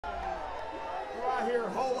I hear a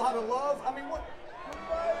whole lot of love. I mean, what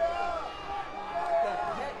the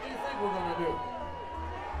heck do you think we're going to do?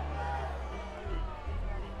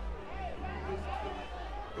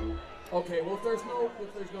 Okay, well, if there's no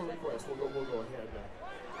request, we'll go ahead.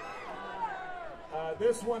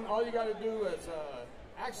 This one, all you got to do is,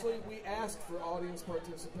 actually, we asked for audience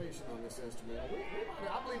participation on this instrument. I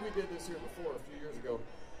believe we did this here before a few years ago,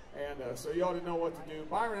 and so you ought to know what to do.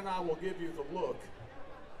 Byron and I will give you the look.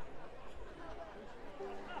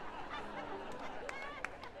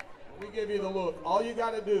 We give you the look. All you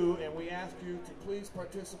got to do, and we ask you to please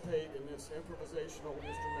participate in this improvisational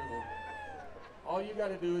instrumental. All you got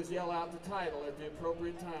to do is yell out the title at the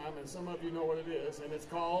appropriate time, and some of you know what it is, and it's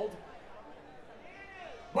called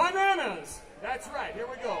Bananas. That's right. Here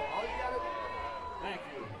we go. All you got to. Thank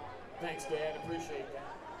you. Thanks, Dad. Appreciate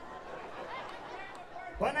that.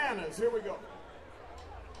 Bananas. Here we go.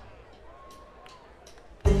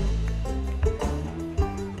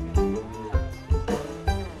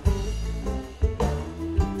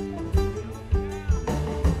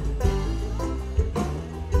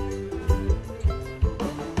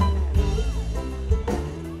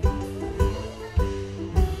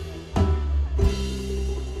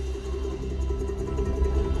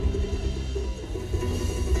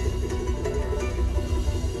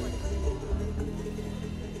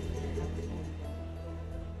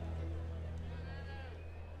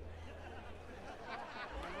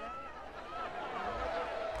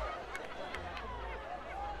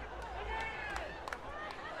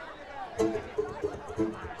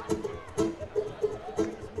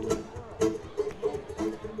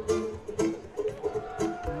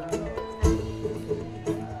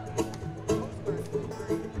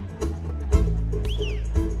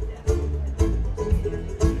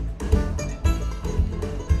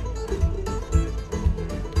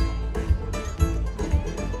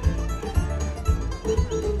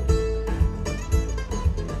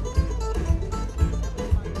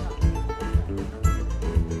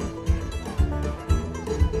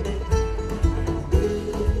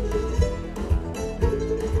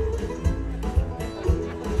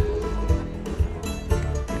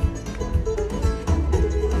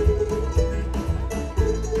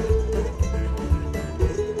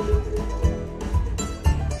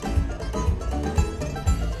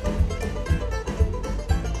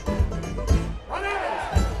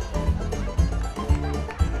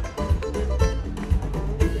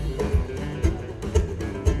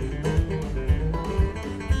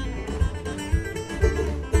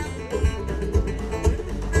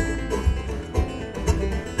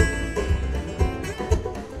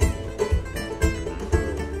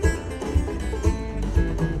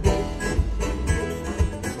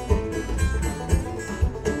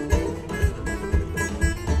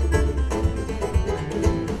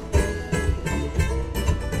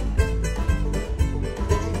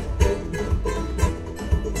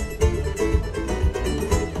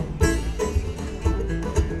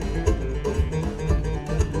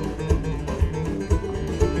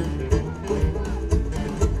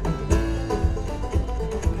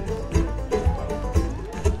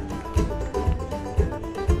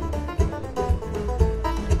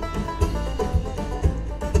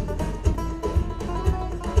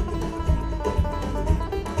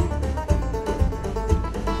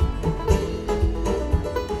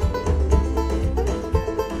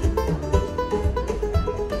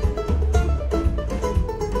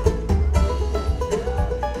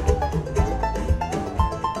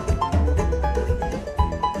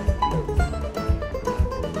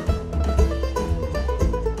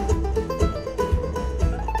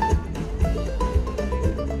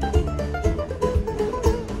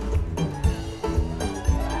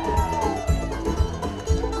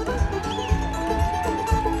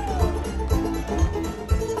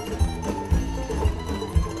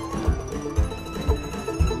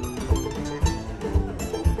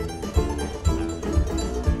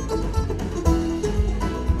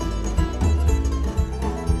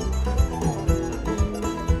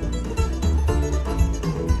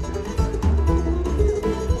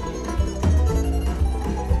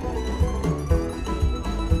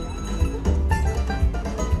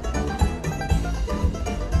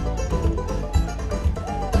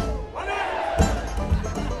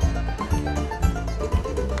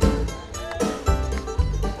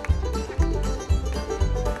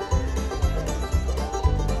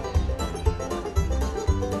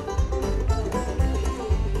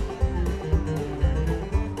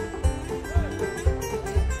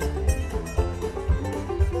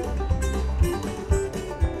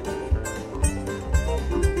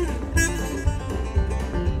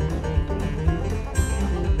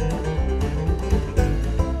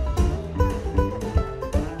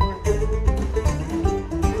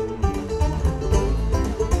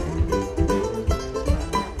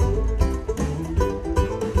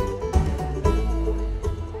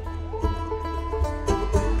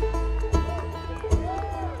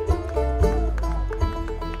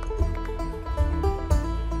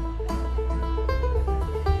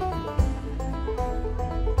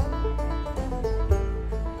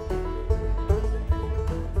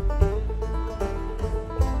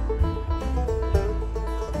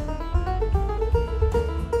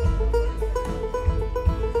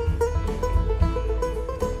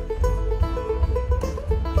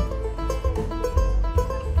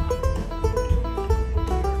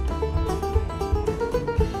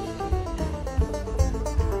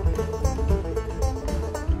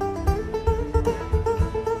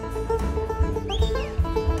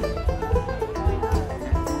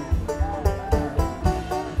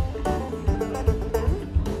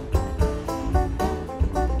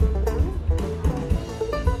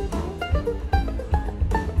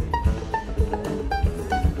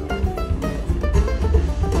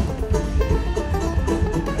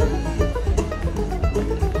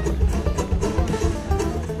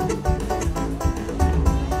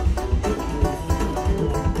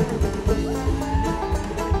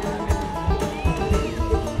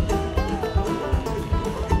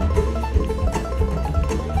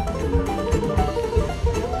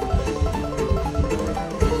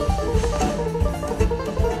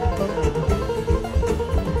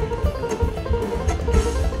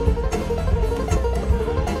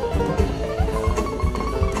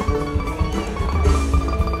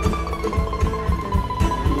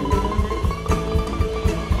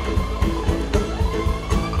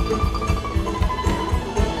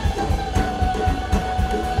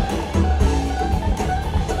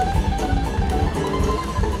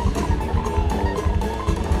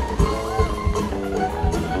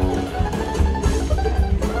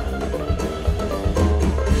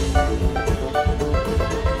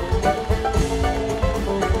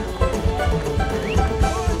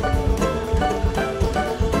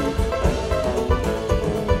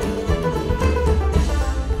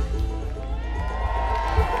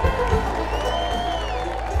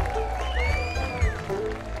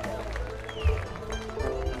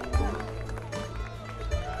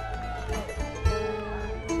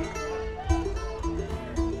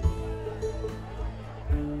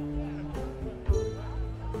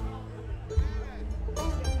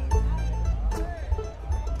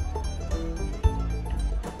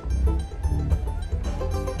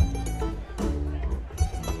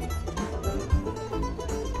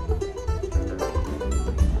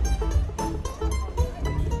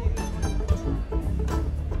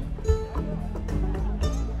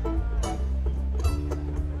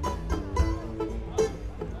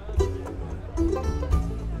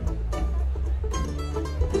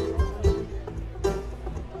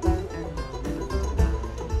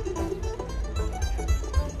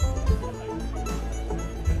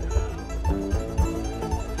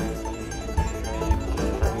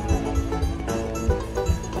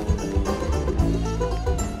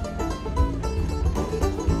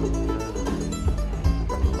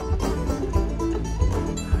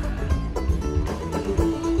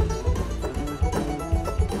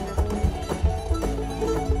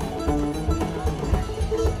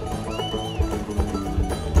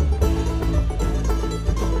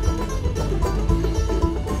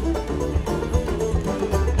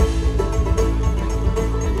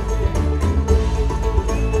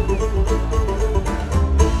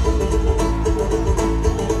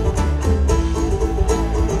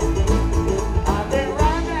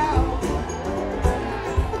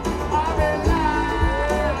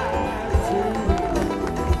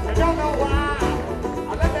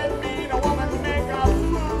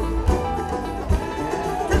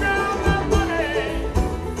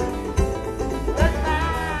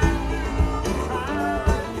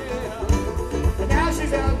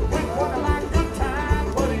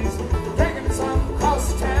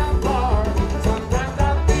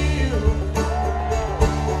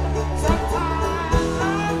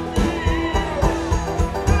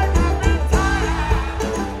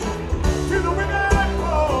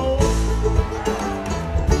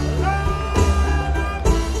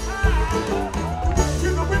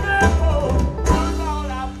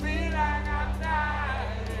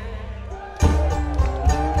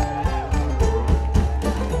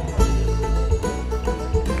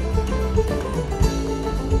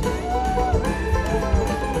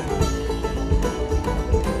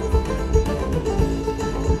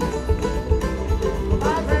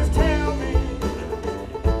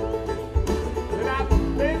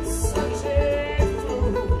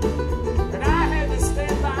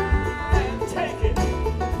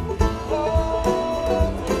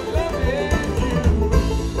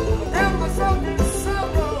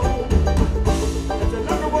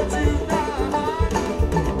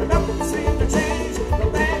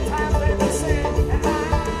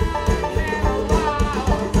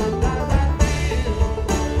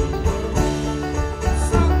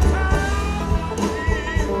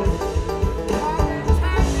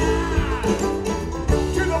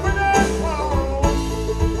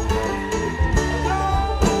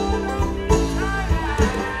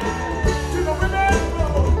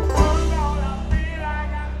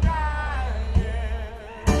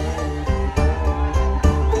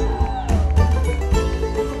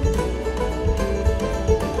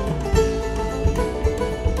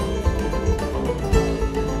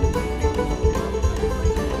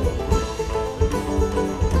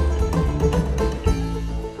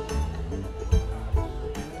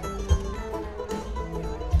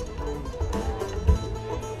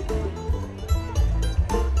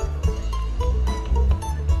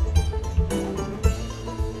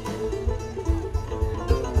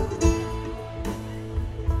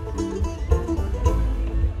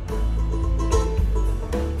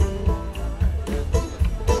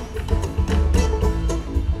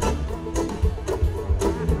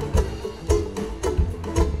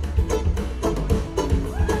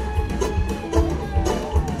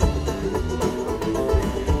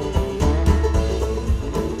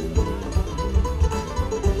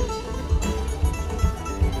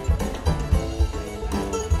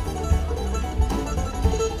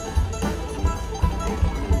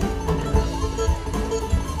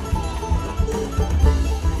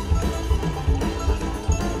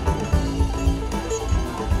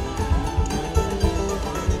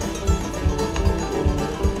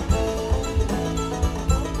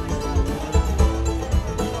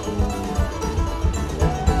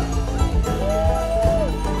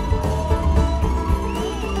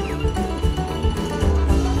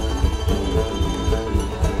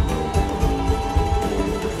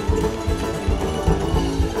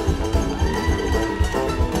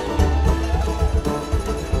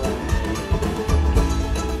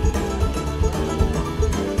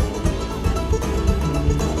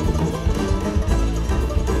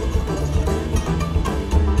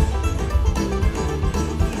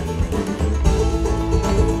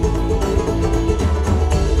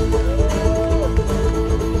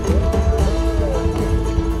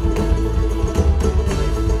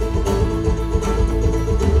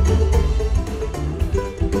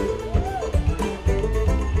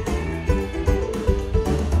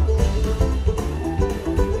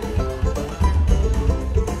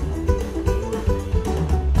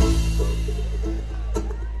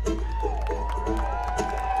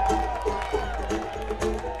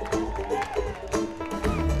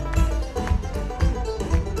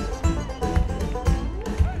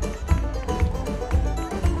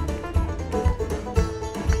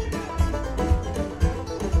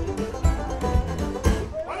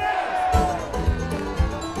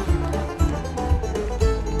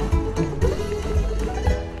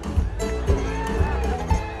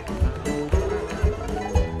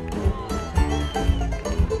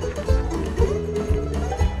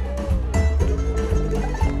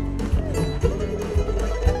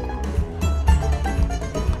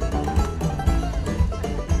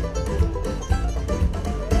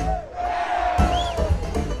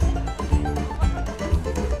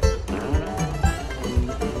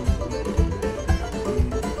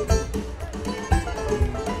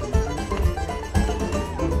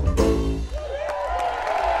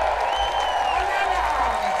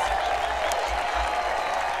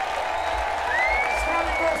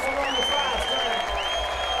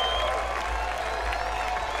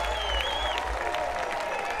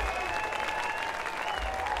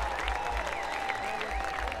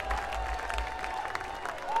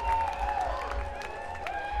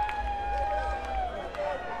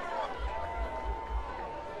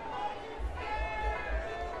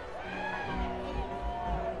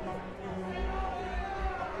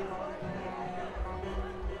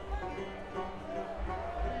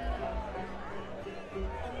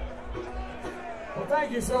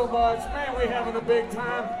 Thank you so much. Man, we're having a big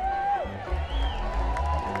time.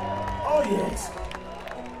 Oh, yes.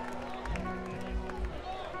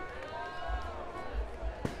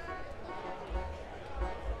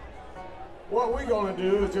 What we're going to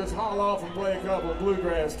do is just haul off and play a couple of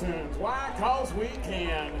bluegrass tunes. Why? 'Cause we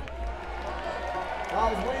can.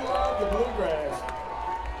 'Cause we love the bluegrass.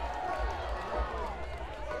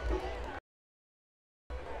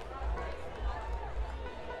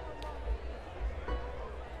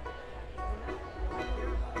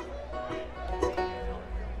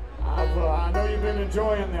 I know you've been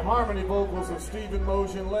enjoying the harmony vocals of Stephen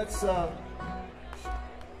Motion. Let's show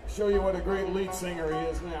you what a great lead singer he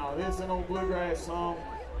is now. This is an old bluegrass song.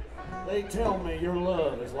 They tell me your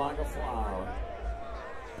love is like a flower.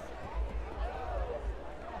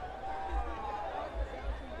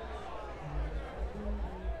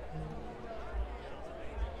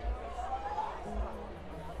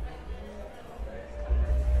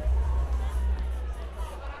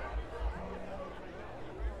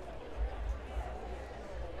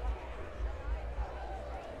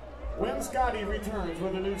 When Scotty returns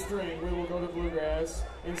with a new string, we will go to bluegrass.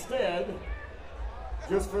 Instead,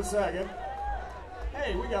 just for a second,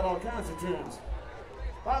 hey, we got all kinds of tunes.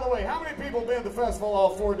 By the way, how many people been to the festival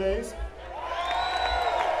all 4 days?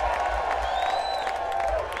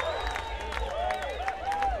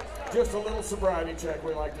 Just a little sobriety check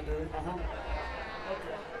we like to do. Okay.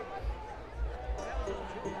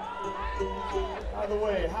 By the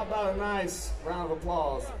way, how about a nice round of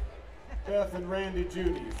applause? Beth and Randy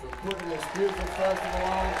Judy for putting this beautiful festival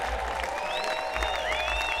on.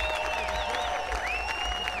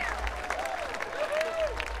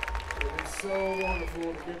 It is so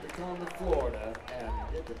wonderful to get to come to Florida and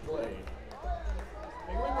get to play.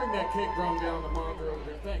 Hey, can we bring that kick drum down the monitor over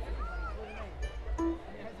there? Thank you.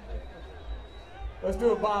 Let's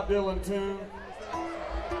do a Bob Dylan tune.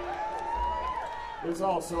 This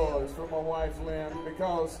also is from my wife Lynn,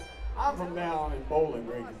 because I'm from down in Bowling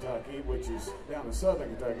Green, Kentucky, which is down in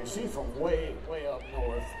southern Kentucky. She's from way, way up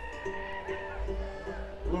north,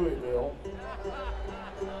 Louisville.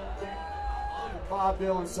 Bob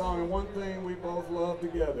Dylan song, and one thing we both love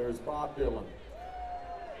together is Bob Dylan.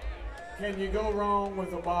 Can you go wrong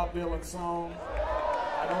with a Bob Dylan song?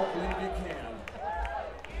 I don't believe you can.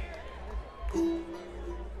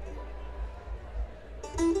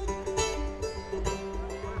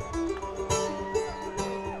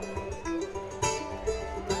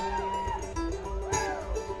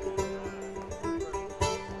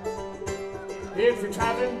 If you're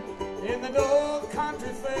traveling in the North Country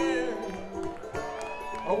Fair,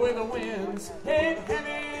 or where the winds hit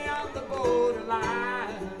heavy on the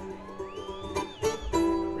borderline,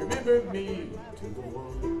 remember me to the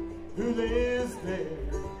one who lives there.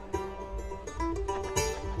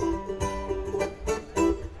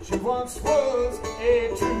 She once was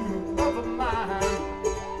a true love of mine.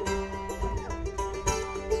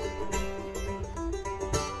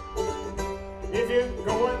 If you're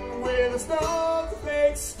going where the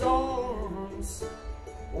snowflakes storms,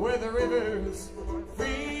 where the rivers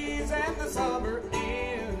freeze and the summer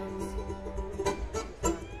ends,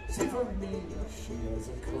 see, for me she has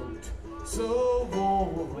a coat so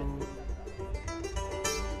warm,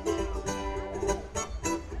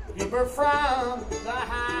 keep her from the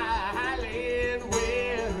highland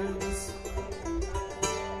winds.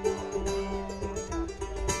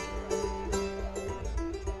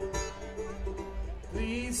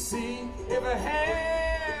 Please see if her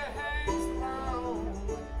hair hangs long,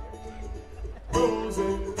 rose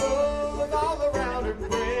and gold all around her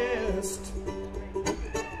breast.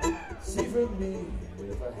 See, for me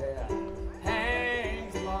if her hair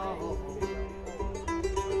hangs long,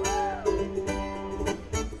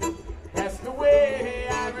 that's the way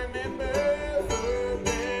I remember her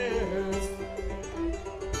best.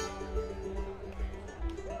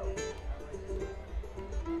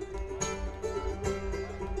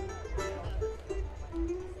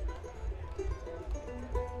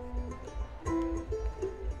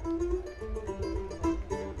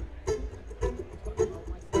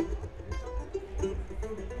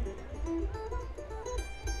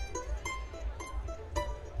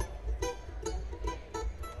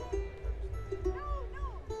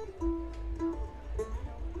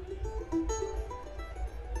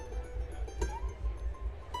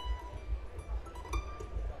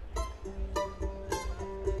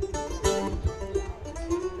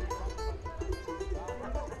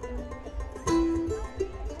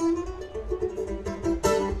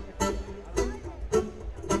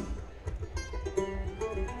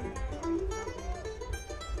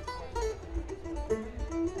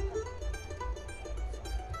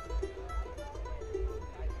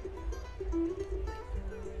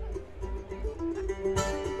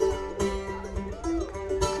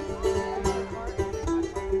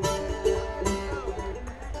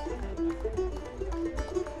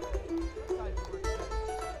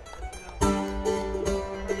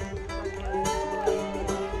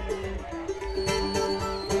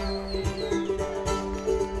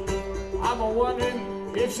 I'm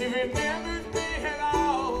wondering if she remembers me at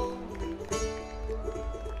all.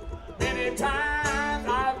 Many times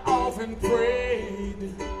I've often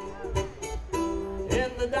prayed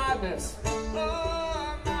in the darkness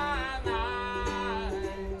of my night,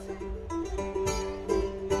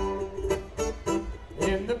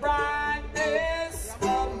 in the brightness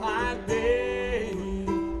of my day.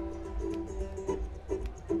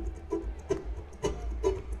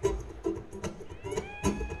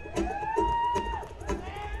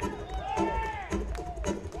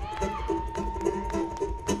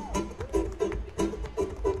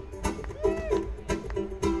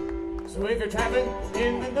 So if you're traveling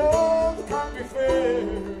in the North Country Fair,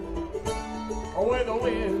 or where the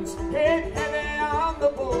winds hit heavy on the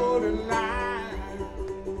borderline,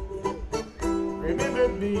 remember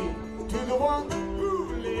me to the one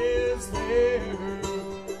who lives there.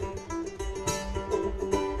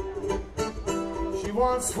 She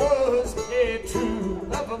once was a true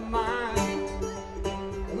love of mine,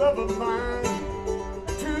 love of mine,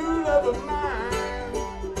 true love of mine,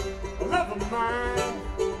 love of mine.